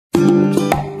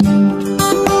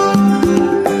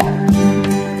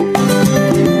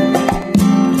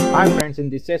in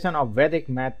this session of Vedic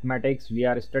mathematics, we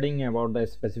are studying about the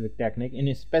specific technique. In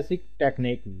a specific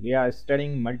technique, we are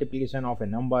studying multiplication of a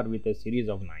number with a series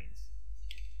of 9s.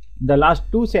 The last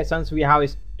two sessions we have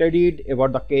studied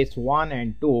about the case 1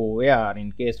 and 2, where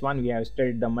in case 1 we have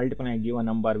studied the multiplying a given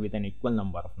number with an equal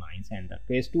number of 9s, and the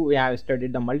case 2 we have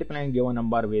studied the multiplying a given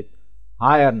number with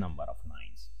higher number of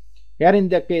 9s. Here in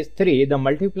the case 3, the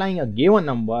multiplying a given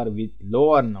number with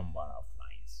lower number of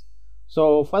 9s.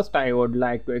 So first I would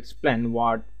like to explain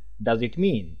what does it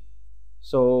mean.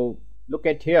 So look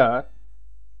at here,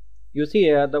 you see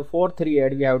here the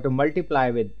 438 we have to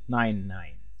multiply with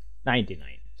 99.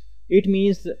 It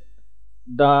means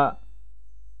the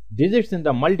digits in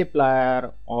the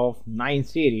multiplier of 9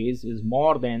 series is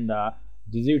more than the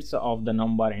digits of the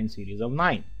number in series of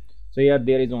 9. So here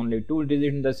there is only 2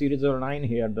 digits in the series of 9,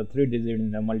 here the 3 digits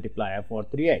in the multiplier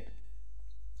 438.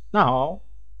 Now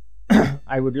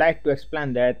I would like to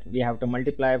explain that we have to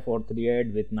multiply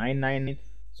 438 with 99.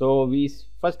 So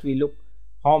first we look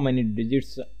how many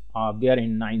digits are there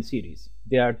in 9 series.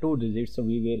 There are 2 digits, so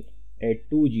we will add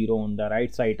 20 on the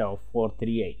right side of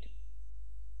 438.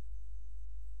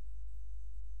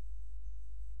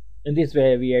 In this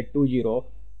way we add 20,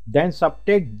 then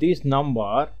subtract this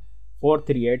number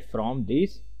 438 from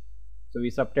this. So we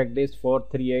subtract this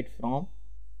 438 from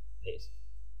this.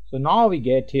 So now we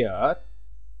get here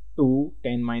 2,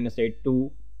 10 minus 8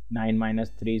 2, 9 minus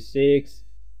 3 6,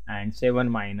 and 7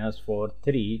 minus 4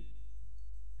 3,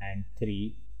 and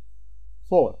 3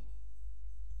 4.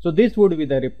 So this would be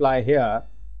the reply here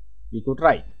we could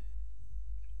write.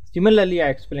 Similarly, I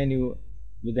explain you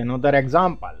with another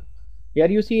example. Here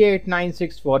you see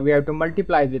 8964, we have to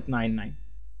multiply with 99.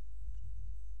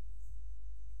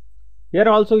 Here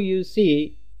also you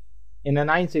see in a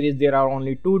 9 series there are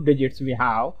only 2 digits we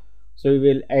have, so we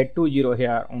will add 20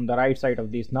 here on the right side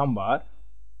of this number.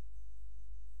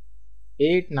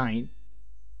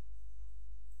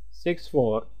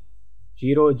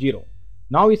 896400.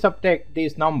 Now we subtract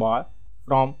this number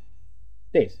from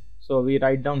this. So we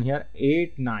write down here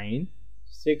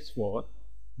 8964.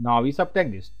 Now we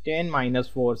subtract this. 10 minus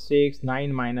 4 6,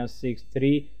 9 minus 6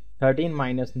 3, 13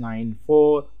 minus 9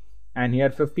 4, and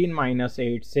here 15 minus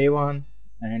 8 7,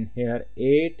 and here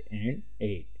 8 and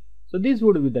 8. So this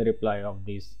would be the reply of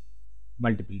this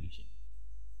multiplication.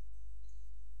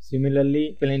 Similarly,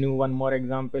 explain you one more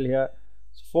example here.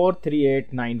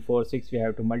 438946 we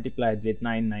have to multiply it with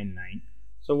 999.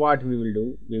 So what we will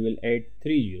do, we will add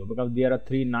 30 because there are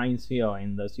 3 9s here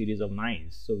in the series of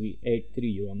 9s. So we add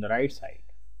 30 on the right side.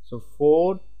 So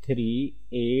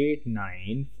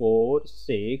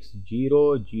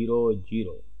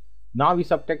 438946000. Now we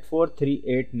subtract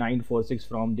 438946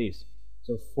 from this.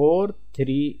 So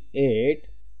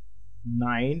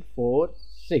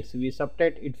 438946, we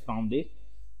subtract it from this.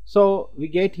 So we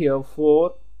get here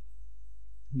 4,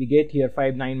 we get here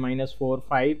 5, 9 minus 4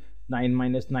 5, 9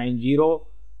 minus 9 0,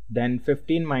 then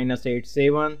 15 minus 8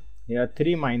 7, here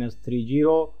 3 minus 3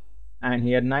 0, and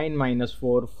here 9 minus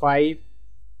 4 5,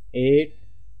 8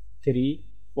 3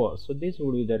 4. So this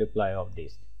would be the reply of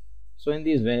this. So in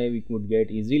this way we could get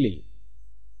easily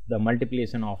the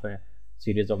multiplication of a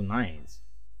series of 9s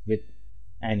with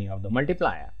any of the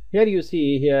multiplier. Here you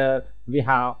see, here we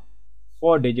have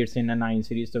 4 digits in a 9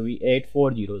 series, so we add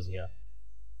 4 zeros here.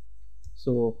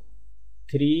 So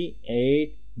 3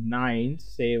 8 9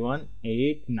 7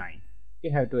 8 9, we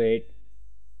have to add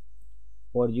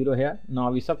 4 0 here.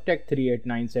 Now we subtract 3 8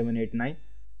 9 7 8 9.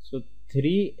 So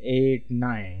 3 8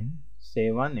 9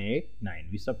 7 8 9,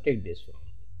 we subtract this from.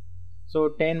 So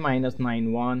 10 minus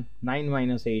 9 1, 9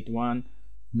 minus 8 1,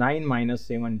 9 minus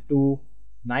 7 2,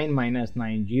 9 minus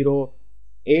 9 0,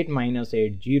 8 minus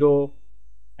 8 0,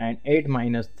 and 8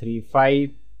 minus 3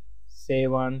 5,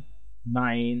 7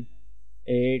 9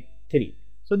 8 3.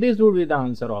 So this would be the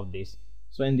answer of this.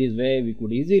 So in this way we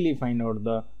could easily find out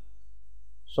the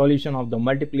solution of the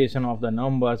multiplication of the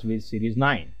numbers with series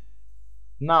 9.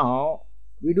 Now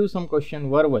we do some question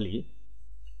verbally.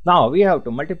 Now we have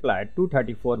to multiply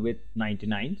 234 with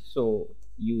 99. So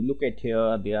you look at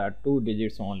here, there are 2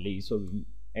 digits only, so we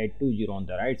add 20 on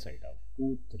the right side of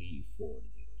 23400.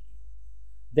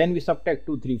 Then we subtract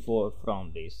 234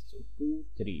 from this. So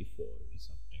 234 we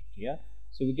subtract here.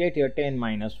 So we get here 10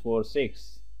 minus 4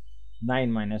 6,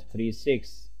 9 minus 3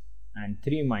 6, and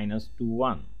 3 minus 2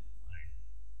 1, and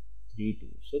 3 2.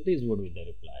 So this would be the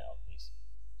reply of this.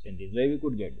 So in this way we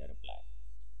could get the reply.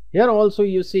 Here also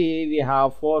you see we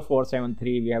have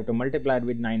 4473, we have to multiply it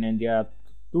with 9, and there are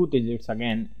 2 digits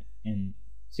again in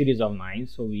series of 9,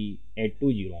 so we add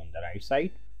 20 on the right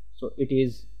side. So it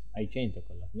is, I change the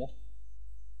color here,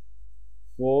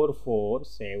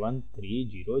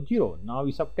 447300. Now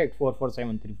we subtract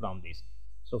 4473 from this.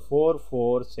 So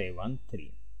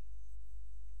 4473.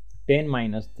 10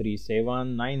 minus 3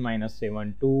 7, 9 minus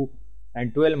 7 2,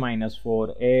 and 12 minus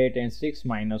 4 8, and 6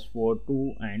 minus 4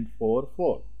 2, and 4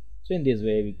 4. So in this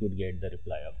way we could get the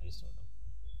reply of this sort of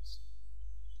questions.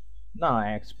 Now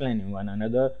I explain one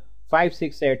another.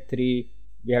 5683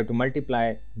 we have to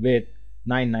multiply with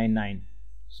 999.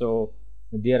 So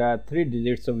there are 3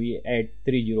 digits, so we add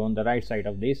 30 on the right side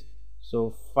of this.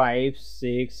 So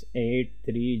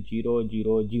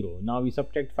 56830000. Now we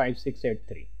subtract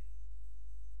 5683.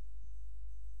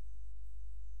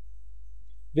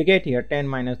 We get here 10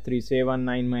 minus 3 7,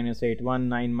 9 minus 8 1,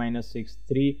 9 minus 6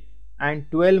 3,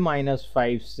 and 12 minus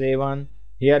 5 7.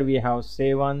 Here we have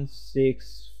 7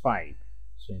 6 5.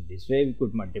 So in this way we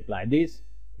could multiply this.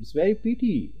 It's very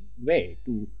pretty way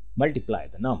to multiply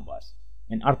the numbers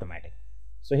in arithmetic.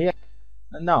 So here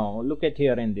now look at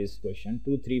here in this question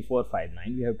 2 3 4 5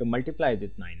 9. We have to multiply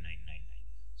with 9999.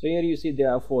 So here you see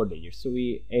there are 4 digits. So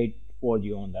we add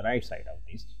 40 on the right side of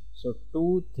this. So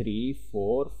 2 3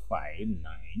 4 5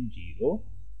 9 0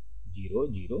 0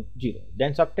 0 0.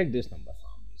 Then subtract this number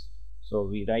from this. So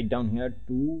we write down here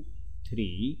 2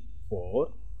 3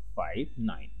 4 5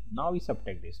 9. Now we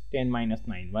subtract this. 10 minus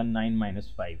 9 1, 9 minus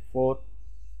 5 4,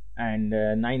 and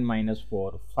 9 minus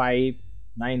 4 5,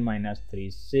 9 minus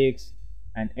 3 6,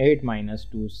 and 8 minus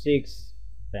 2 6,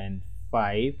 then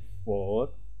 5 4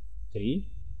 3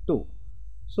 2.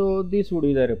 So this would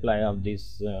be the reply of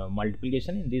this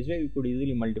multiplication. In this way we could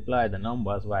easily multiply the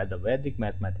numbers via the Vedic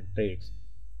mathematics tricks.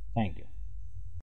 Thank you.